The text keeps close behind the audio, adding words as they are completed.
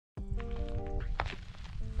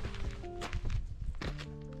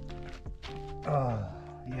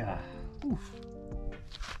Yeah. Oof.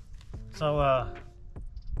 So,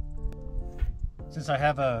 since I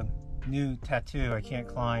have a new tattoo, I can't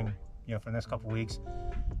climb, for the next couple weeks.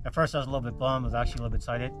 At first, I was a little bit bummed. I was actually a little bit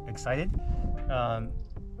excited.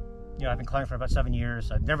 I've been climbing for about 7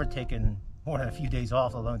 years. I've never taken more than a few days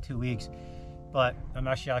off, let alone 2 weeks. But I'm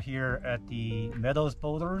actually out here at the Meadows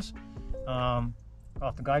Boulders,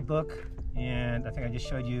 off the guidebook, and I think I just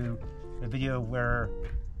showed you a video where,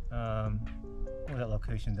 what was that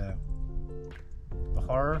location though? The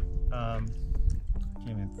horror? I can't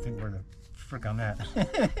even think where the frick I'm at.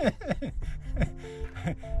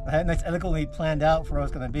 I had nice elegantly planned out for where I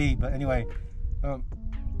was going to be, but anyway, I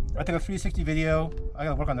took a 360 video. I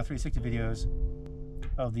got to work on the 360 videos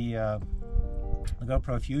of the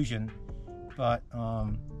GoPro Fusion, but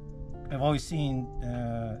I've always seen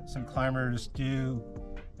some climbers do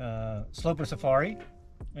sloper safari,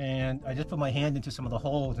 and I just put my hand into some of the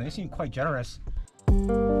holes, and they seem quite generous.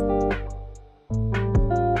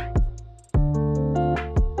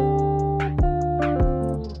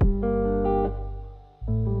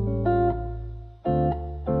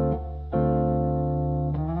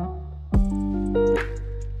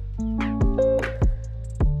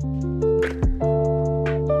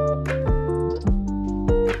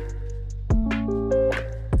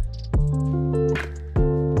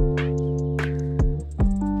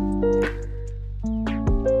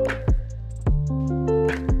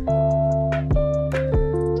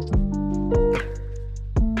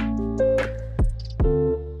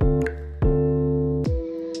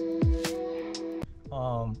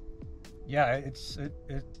 Yeah, I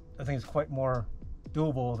think it's quite more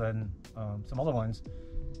doable than some other ones,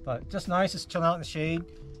 but just nice, just chilling out in the shade.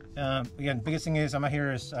 Again, biggest thing is I'm out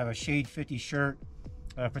here is I have a Shade 50 shirt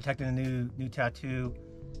protecting a new tattoo.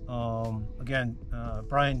 Again,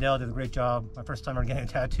 Brian Dell did a great job. My first time ever getting a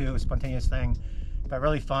tattoo, a spontaneous thing, but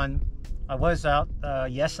really fun. I was out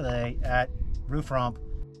yesterday at Roof Romp.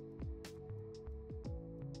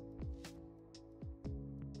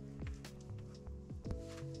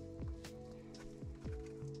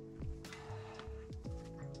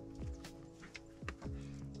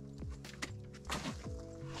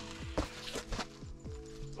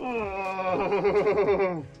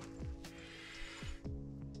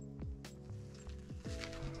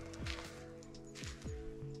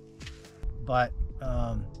 But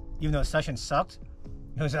even though the session sucked,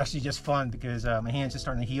 it was actually just fun because my hand's just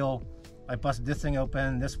starting to heal. I busted this thing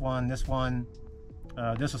open, this one. This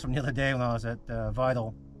was from the other day when I was at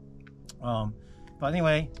Vital. But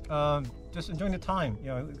anyway, just enjoying the time.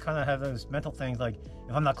 Kind of have those mental things like,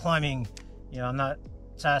 if I'm not climbing, I'm not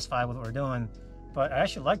satisfied with what we're doing. But I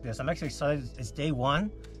actually like this. I'm actually excited. It's day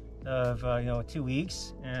one of 2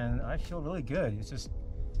 weeks, and I feel really good. It's just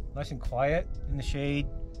nice and quiet in the shade.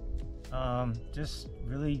 Just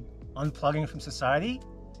really unplugging from society,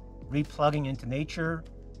 replugging into nature,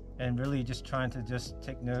 and really just trying to just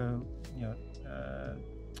take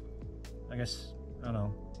I guess, I don't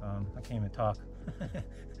know, I can't even talk.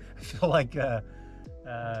 I feel like Brad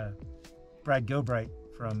Gilbright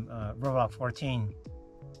from Roblox 14,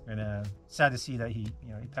 and sad to see that he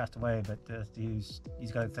passed away, but he's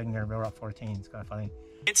got a thing there, Roblox 14. It's kind of funny.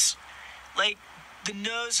 It's like the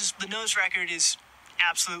nose record is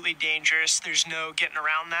absolutely dangerous. There's no getting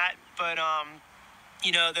around that, but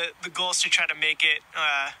the goal is to try to make it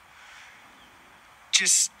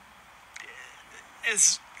just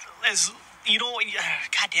as you don't,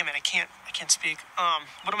 god damn it, I can't speak.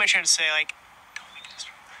 What am I trying to say? Like,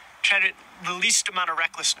 try to the least amount of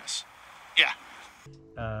recklessness. Yeah.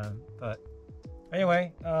 But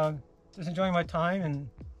anyway, just enjoying my time, and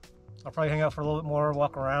I'll probably hang out for a little bit more,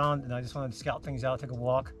 walk around, and I just wanted to scout things out, take a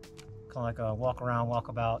walk, kind of like a walk around, walk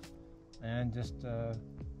about, and just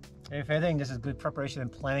if anything, this is good preparation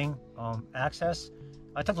and planning. Access,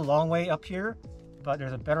 I took the long way up here, but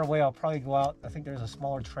there's a better way. I'll probably go out. I think there's a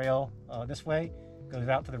smaller trail this way, goes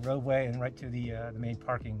out to the roadway and right to the main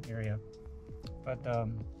parking area. But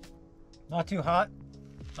not too hot,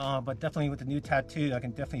 but definitely with the new tattoo, I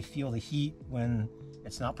can definitely feel the heat when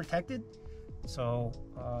it's not protected. So,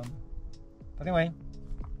 but anyway,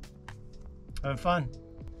 having fun.